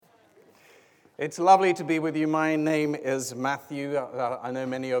It's lovely to be with you. My name is Matthew. I know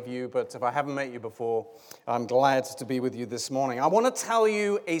many of you, but if I haven't met you before, I'm glad to be with you this morning. I want to tell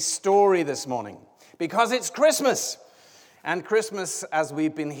you a story this morning because it's Christmas. And Christmas, as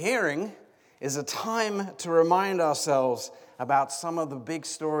we've been hearing, is a time to remind ourselves about some of the big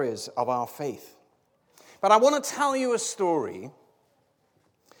stories of our faith. But I want to tell you a story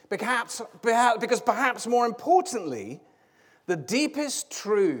because perhaps more importantly, the deepest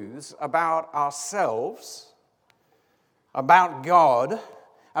truths about ourselves, about God,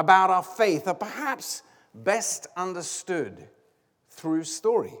 about our faith are perhaps best understood through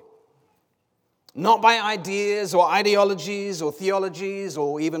story. Not by ideas or ideologies or theologies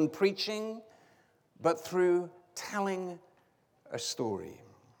or even preaching, but through telling a story.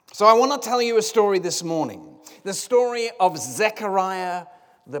 So I want to tell you a story this morning. The story of Zechariah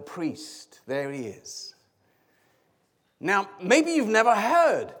the priest. There he is. Now, maybe you've never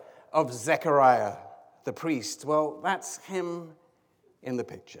heard of Zechariah the priest. Well, that's him in the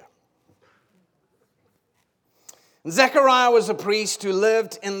picture. Zechariah was a priest who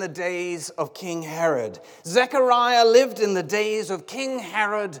lived in the days of King Herod. Zechariah lived in the days of King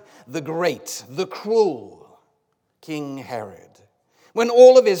Herod the Great, the cruel King Herod, when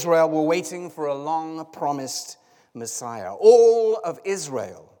all of Israel were waiting for a long-promised Messiah. All of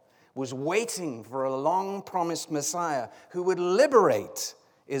Israel was waiting for a long-promised Messiah who would liberate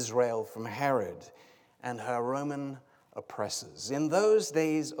Israel from Herod and her Roman oppressors. In those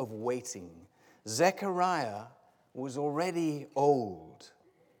days of waiting, Zechariah was already old.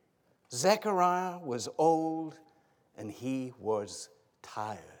 Zechariah was old and he was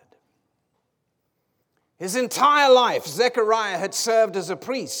tired. His entire life, Zechariah had served as a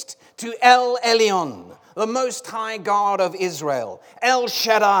priest to El Elyon, the Most High God of Israel, El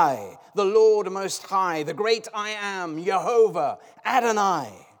Shaddai, the Lord Most High, the great I Am, Jehovah, Adonai.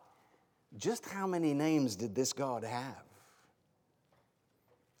 Just how many names did this God have?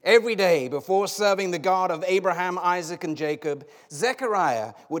 Every day before serving the God of Abraham, Isaac, and Jacob,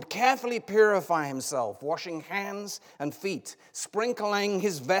 Zechariah would carefully purify himself, washing hands and feet, sprinkling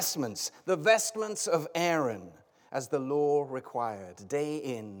his vestments, the vestments of Aaron, as the law required, day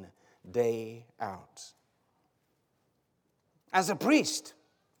in, day out. As a priest,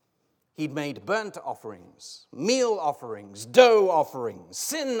 he'd made burnt offerings, meal offerings, dough offerings,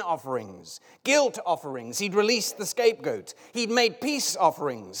 sin offerings, guilt offerings. He'd released the scapegoat. He'd made peace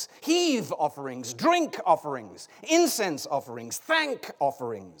offerings, heave offerings, drink offerings, incense offerings, thank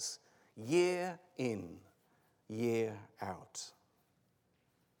offerings, year in, year out.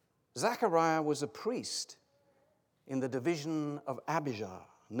 Zechariah was a priest in the division of Abijah,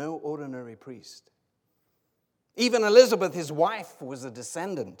 no ordinary priest. Even Elizabeth, his wife, was a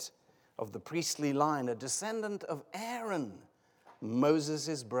descendant of the priestly line, a descendant of Aaron,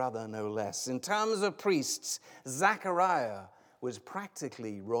 Moses' brother, no less. In terms of priests, Zechariah was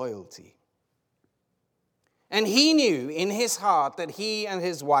practically royalty. And he knew in his heart that he and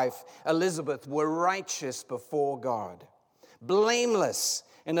his wife, Elizabeth, were righteous before God, blameless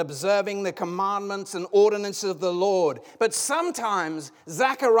in observing the commandments and ordinances of the Lord. But sometimes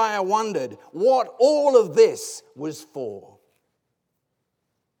Zechariah wondered what all of this was for.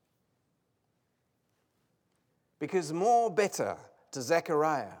 Because more bitter to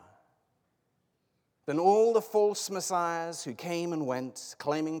Zechariah than all the false messiahs who came and went,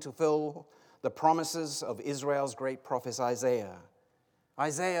 claiming to fulfill the promises of Israel's great prophet Isaiah.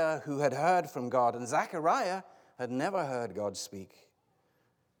 Isaiah, who had heard from God, and Zechariah had never heard God speak.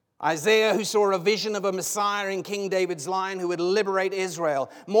 Isaiah, who saw a vision of a Messiah in King David's line who would liberate Israel.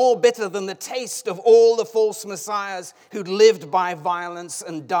 More bitter than the taste of all the false messiahs who'd lived by violence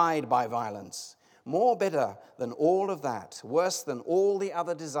and died by violence. More bitter than all of that, worse than all the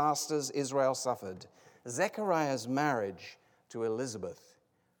other disasters Israel suffered, Zechariah's marriage to Elizabeth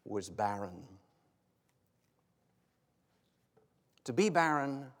was barren. To be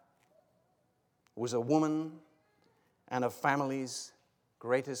barren was a woman and a family's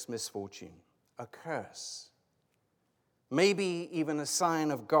greatest misfortune, a curse, maybe even a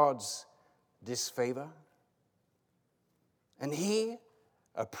sign of God's disfavor. And he,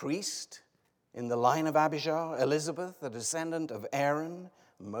 a priest in the line of Abijah, Elizabeth, a descendant of Aaron,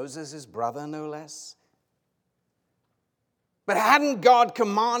 Moses' brother, no less. But hadn't God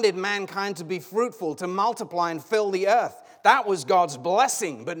commanded mankind to be fruitful, to multiply and fill the earth? That was God's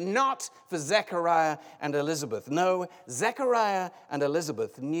blessing, but not for Zechariah and Elizabeth. No, Zechariah and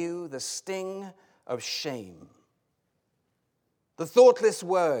Elizabeth knew the sting of shame. The thoughtless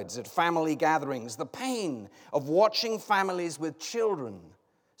words at family gatherings, the pain of watching families with children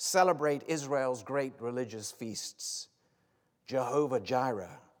celebrate Israel's great religious feasts. Jehovah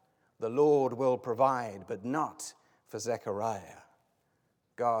Jireh, the Lord will provide, but not for Zechariah.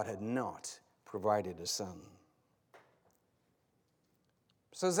 God had not provided a son.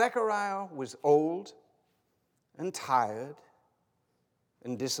 So Zechariah was old and tired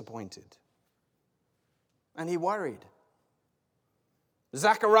and disappointed. And he worried.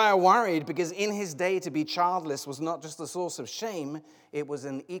 Zechariah worried because in his day to be childless was not just a source of shame, it was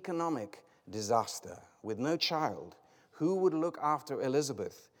an economic disaster. With no child, who would look after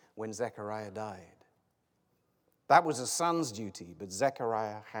Elizabeth when Zechariah died? That was a son's duty, but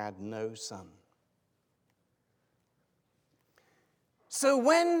Zechariah had no son. So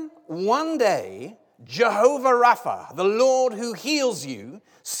when one day Jehovah Rapha, the Lord who heals you,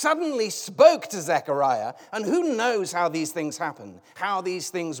 suddenly spoke to Zechariah, and who knows how these things happen, how these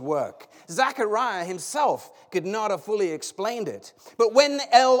things work. Zechariah himself could not have fully explained it. But when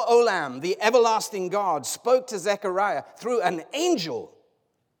El Olam, the everlasting God, spoke to Zechariah through an angel,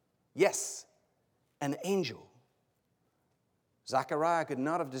 yes, an angel, Zechariah could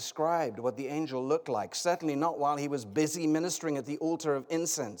not have described what the angel looked like, certainly not while he was busy ministering at the altar of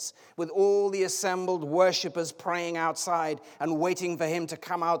incense, with all the assembled worshippers praying outside and waiting for him to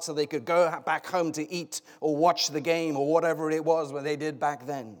come out so they could go back home to eat or watch the game or whatever it was what they did back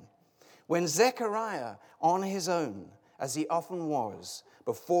then. When Zechariah, on his own, as he often was,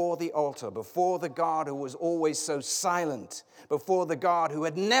 before the altar, before the God who was always so silent, before the God who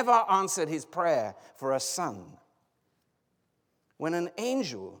had never answered his prayer for a son, when an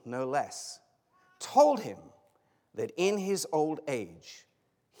angel, no less, told him that in his old age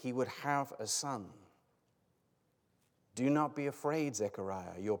he would have a son. Do not be afraid,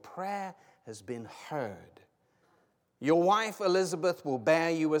 Zechariah. Your prayer has been heard. Your wife Elizabeth will bear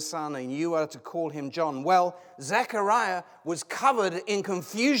you a son, and you are to call him John. Well, Zechariah was covered in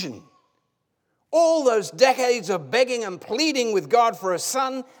confusion. All those decades of begging and pleading with God for a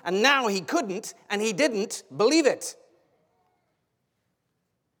son, and now he couldn't, and he didn't believe it.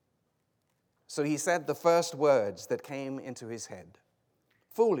 So he said the first words that came into his head.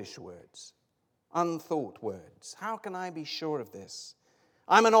 Foolish words, unthought words. How can I be sure of this?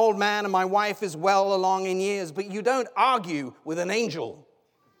 I'm an old man and my wife is well along in years, but you don't argue with an angel.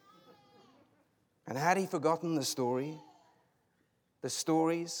 And had he forgotten the story? The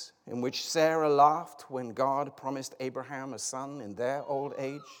stories in which Sarah laughed when God promised Abraham a son in their old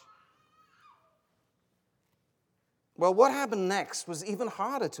age? Well, what happened next was even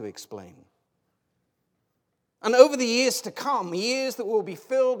harder to explain. And over the years to come, years that will be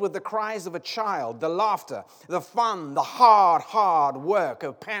filled with the cries of a child, the laughter, the fun, the hard work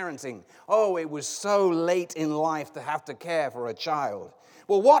of parenting. Oh, it was so late in life to have to care for a child.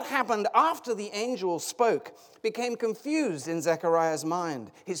 Well, what happened after the angel spoke became confused in Zechariah's mind,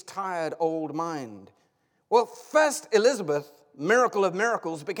 his tired old mind. Well, first Elizabeth, miracle of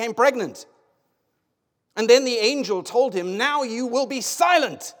miracles, became pregnant. And then the angel told him, now you will be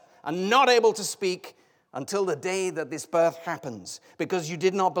silent and not able to speak until the day that this birth happens, because you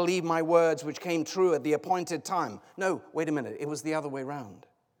did not believe my words which came true at the appointed time. No, wait a minute, it was the other way around.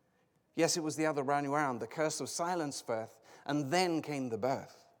 Yes, it was the other way around. The curse of silence first, and then came the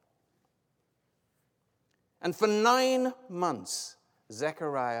birth. And for 9 months,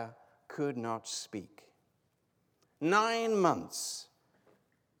 Zechariah could not speak. 9 months,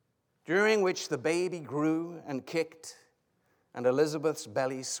 during which the baby grew and kicked, and Elizabeth's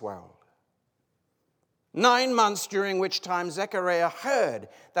belly swelled. 9 months during which time Zechariah heard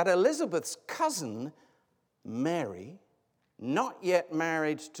that Elizabeth's cousin, Mary, not yet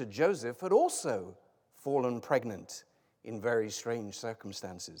married to Joseph, had also fallen pregnant in very strange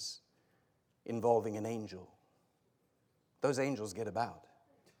circumstances involving an angel. Those angels get about.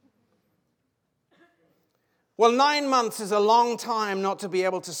 Well, 9 months is a long time not to be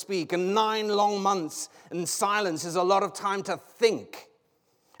able to speak, and 9 long months in silence is a lot of time to think.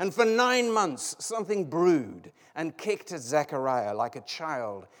 And for 9 months, something brewed and kicked at Zechariah like a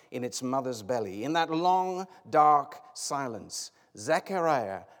child in its mother's belly. In that long, dark silence,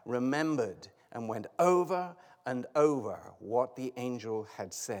 Zechariah remembered and went over and over what the angel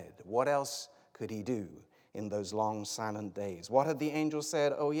had said. What else could he do in those long, silent days? What had the angel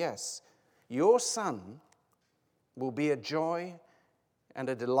said? Oh, yes, your son will be a joy and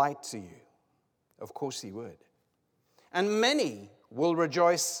a delight to you. Of course he would. And many will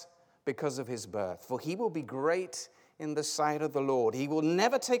rejoice because of his birth, for he will be great in the sight of the Lord. He will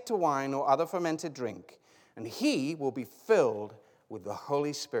never take to wine or other fermented drink, and he will be filled with the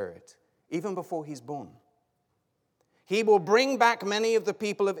Holy Spirit even before he's born. He will bring back many of the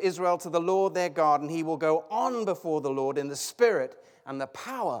people of Israel to the Lord their God, and he will go on before the Lord in the spirit and the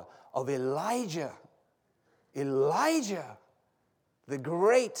power of Elijah. Elijah, the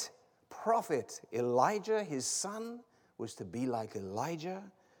great prophet Elijah, his son, was to be like Elijah,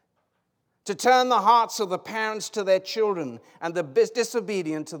 to turn the hearts of the parents to their children and the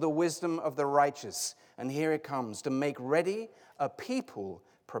disobedient to the wisdom of the righteous. And here it comes, to make ready a people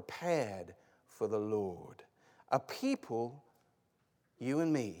prepared for the Lord. A people, you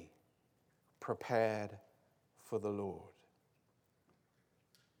and me, prepared for the Lord.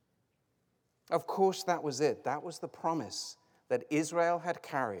 Of course, that was it. That was the promise that Israel had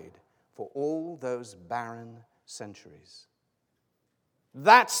carried for all those barren centuries.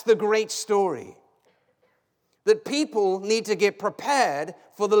 That's the great story. That people need to get prepared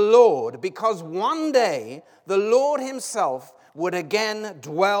for the Lord, because one day the Lord himself would again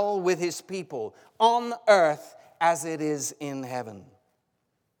dwell with his people on earth as it is in heaven.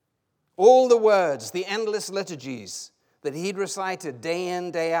 All the words, the endless liturgies that he'd recited day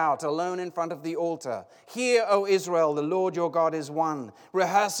in, day out, alone in front of the altar. Hear, O Israel, the Lord your God is one.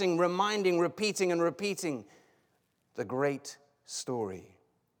 Rehearsing, reminding, repeating, and repeating the great story.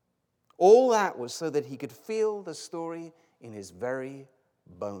 All that was so that he could feel the story in his very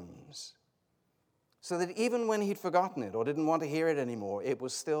bones. So that even when he'd forgotten it or didn't want to hear it anymore, it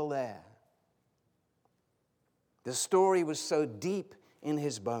was still there. The story was so deep in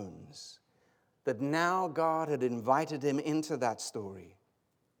his bones that now God had invited him into that story.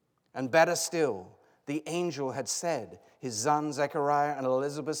 And better still, the angel had said his son Zechariah and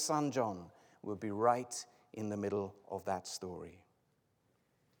Elizabeth's son John would be right in the middle of that story.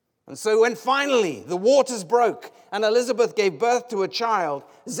 And so when finally the waters broke and Elizabeth gave birth to a child,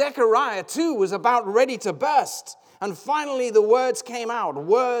 Zechariah too was about ready to burst. And finally the words came out,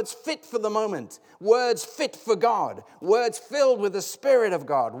 words fit for the moment, words fit for God, words filled with the Spirit of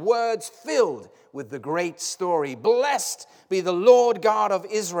God, words filled with the great story. Blessed be the Lord God of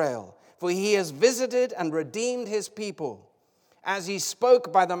Israel, for he has visited and redeemed his people, as he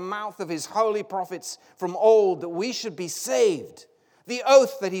spoke by the mouth of his holy prophets from old that we should be saved. The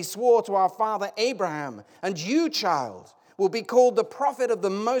oath that he swore to our father Abraham, and you, child, will be called the prophet of the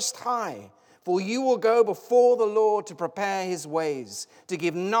Most High. For you will go before the Lord to prepare his ways, to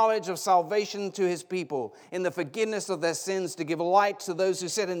give knowledge of salvation to his people, in the forgiveness of their sins, to give light to those who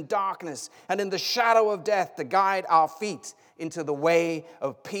sit in darkness, and in the shadow of death, to guide our feet into the way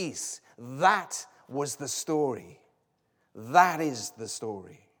of peace. That was the story. That is the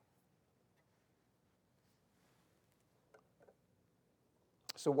story.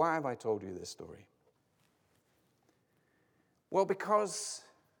 So why have I told you this story? Well, because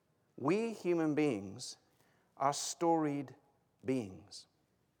we human beings are storied beings.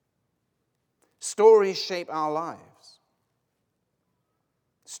 Stories shape our lives.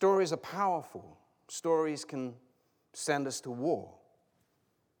 Stories are powerful. Stories can send us to war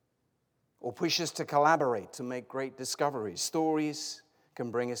or push us to collaborate to make great discoveries. Stories can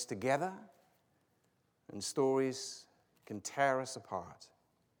bring us together, and stories can tear us apart.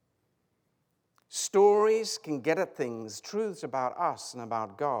 Stories can get at things, truths about us and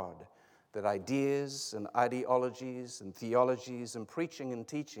about God, that ideas and ideologies and theologies and preaching and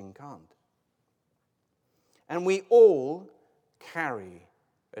teaching can't. And we all carry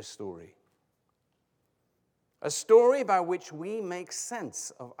a story. A story by which we make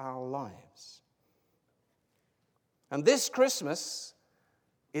sense of our lives. And this Christmas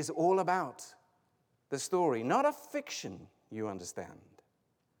is all about the story, not a fiction, you understand,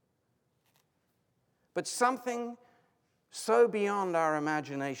 but something so beyond our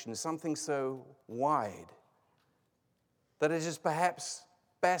imagination, something so wide that it is perhaps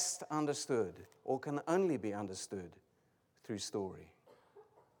best understood or can only be understood through story.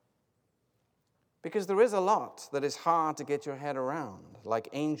 Because there is a lot that is hard to get your head around, like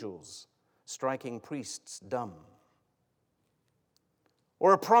angels striking priests dumb,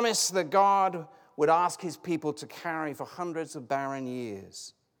 or a promise that God would ask his people to carry for hundreds of barren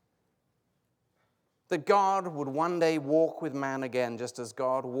years. That God would one day walk with man again, just as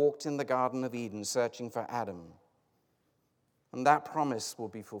God walked in the Garden of Eden searching for Adam. And that promise will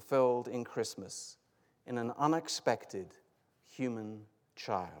be fulfilled in Christmas in an unexpected human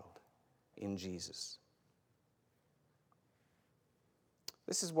child, in Jesus.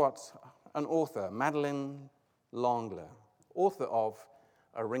 This is what an author, Madeleine L'Engle, author of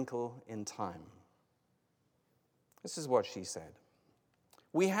A Wrinkle in Time. This is what she said.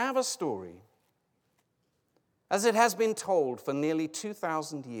 We have a story, as it has been told for nearly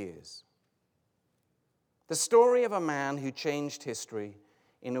 2,000 years. The story of a man who changed history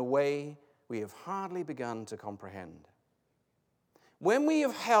in a way we have hardly begun to comprehend. When we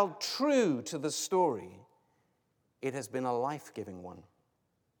have held true to the story, it has been a life-giving one.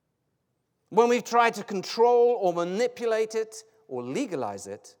 When we've tried to control or manipulate it or legalize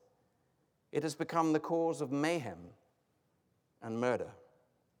it, it has become the cause of mayhem and murder.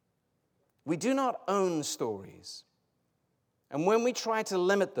 We do not own stories. And when we try to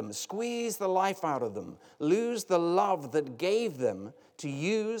limit them, squeeze the life out of them, lose the love that gave them to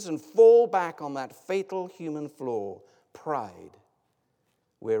use and fall back on that fatal human flaw, pride,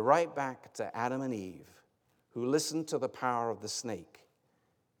 we're right back to Adam and Eve, who listened to the power of the snake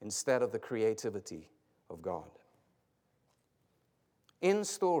instead of the creativity of God. In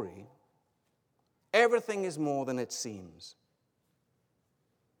story, everything is more than it seems.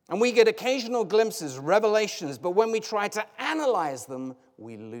 And we get occasional glimpses, revelations, but when we try to analyze them,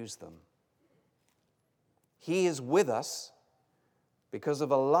 we lose them. He is with us because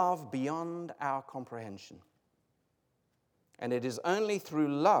of a love beyond our comprehension. And it is only through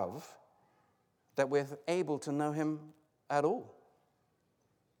love that we're able to know him at all.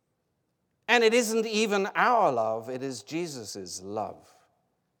 And it isn't even our love, it is Jesus' love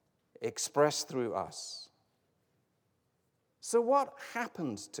expressed through us. So what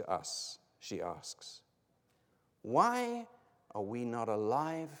happened to us, she asks. Why are we not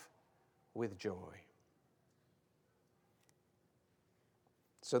alive with joy?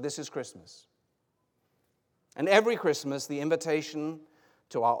 So this is Christmas. And every Christmas, the invitation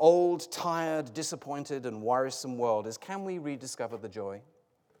to our old, tired, disappointed, and worrisome world is, can we rediscover the joy?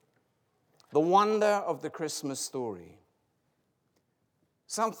 The wonder of the Christmas story.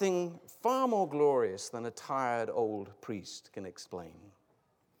 Something far more glorious than a tired old priest can explain.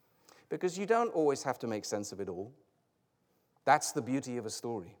 Because you don't always have to make sense of it all. That's the beauty of a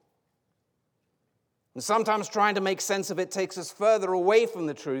story. And sometimes trying to make sense of it takes us further away from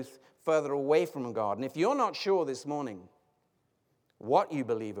the truth, further away from God. And if you're not sure this morning what you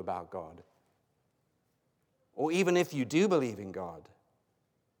believe about God, or even if you do believe in God,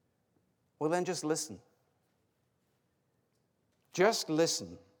 well, then just listen. Just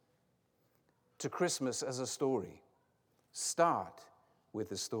listen to Christmas as a story. Start with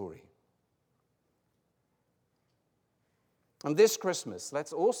the story. And this Christmas,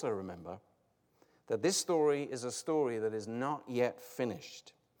 let's also remember that this story is a story that is not yet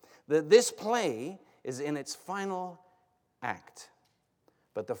finished. That this play is in its final act.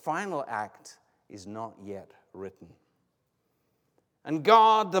 But the final act is not yet written. And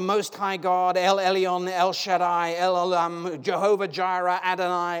God, the Most High God, El Elyon, El Shaddai, El Olam, Jehovah Jireh,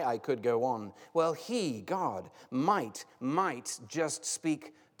 Adonai, I could go on. Well, He, God, might just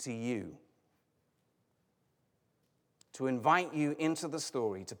speak to you. To invite you into the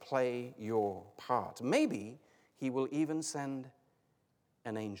story, to play your part. Maybe He will even send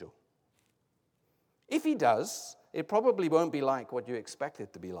an angel. If He does, it probably won't be like what you expect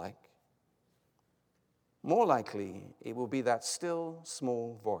it to be like. More likely, it will be that still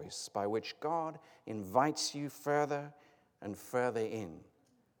small voice by which God invites you further and further in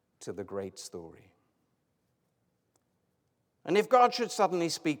to the great story. And if God should suddenly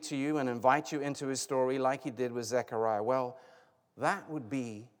speak to you and invite you into his story like he did with Zechariah, well, that would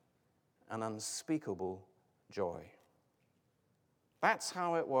be an unspeakable joy. That's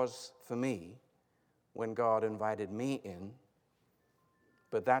how it was for me when God invited me in,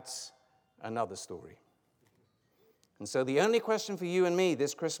 but that's another story. And so the only question for you and me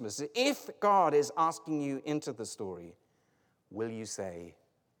this Christmas is, if God is asking you into the story, will you say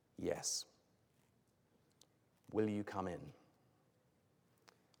yes? Will you come in?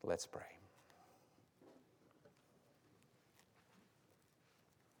 Let's pray.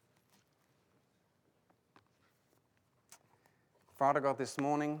 Father God, this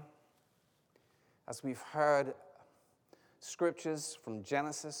morning, as we've heard scriptures from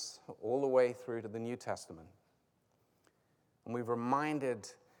Genesis all the way through to the New Testament, and we've reminded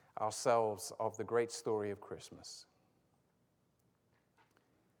ourselves of the great story of Christmas.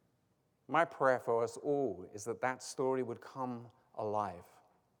 My prayer for us all is that that story would come alive.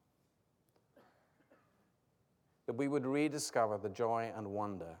 That we would rediscover the joy and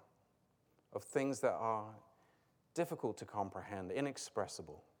wonder of things that are difficult to comprehend,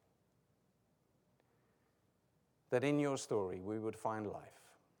 inexpressible. That in your story we would find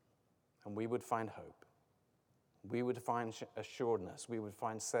life, and we would find hope. We would find assuredness, we would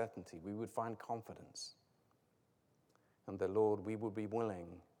find certainty, we would find confidence. And that, Lord, we would be willing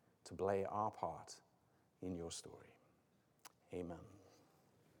to play our part in your story. Amen.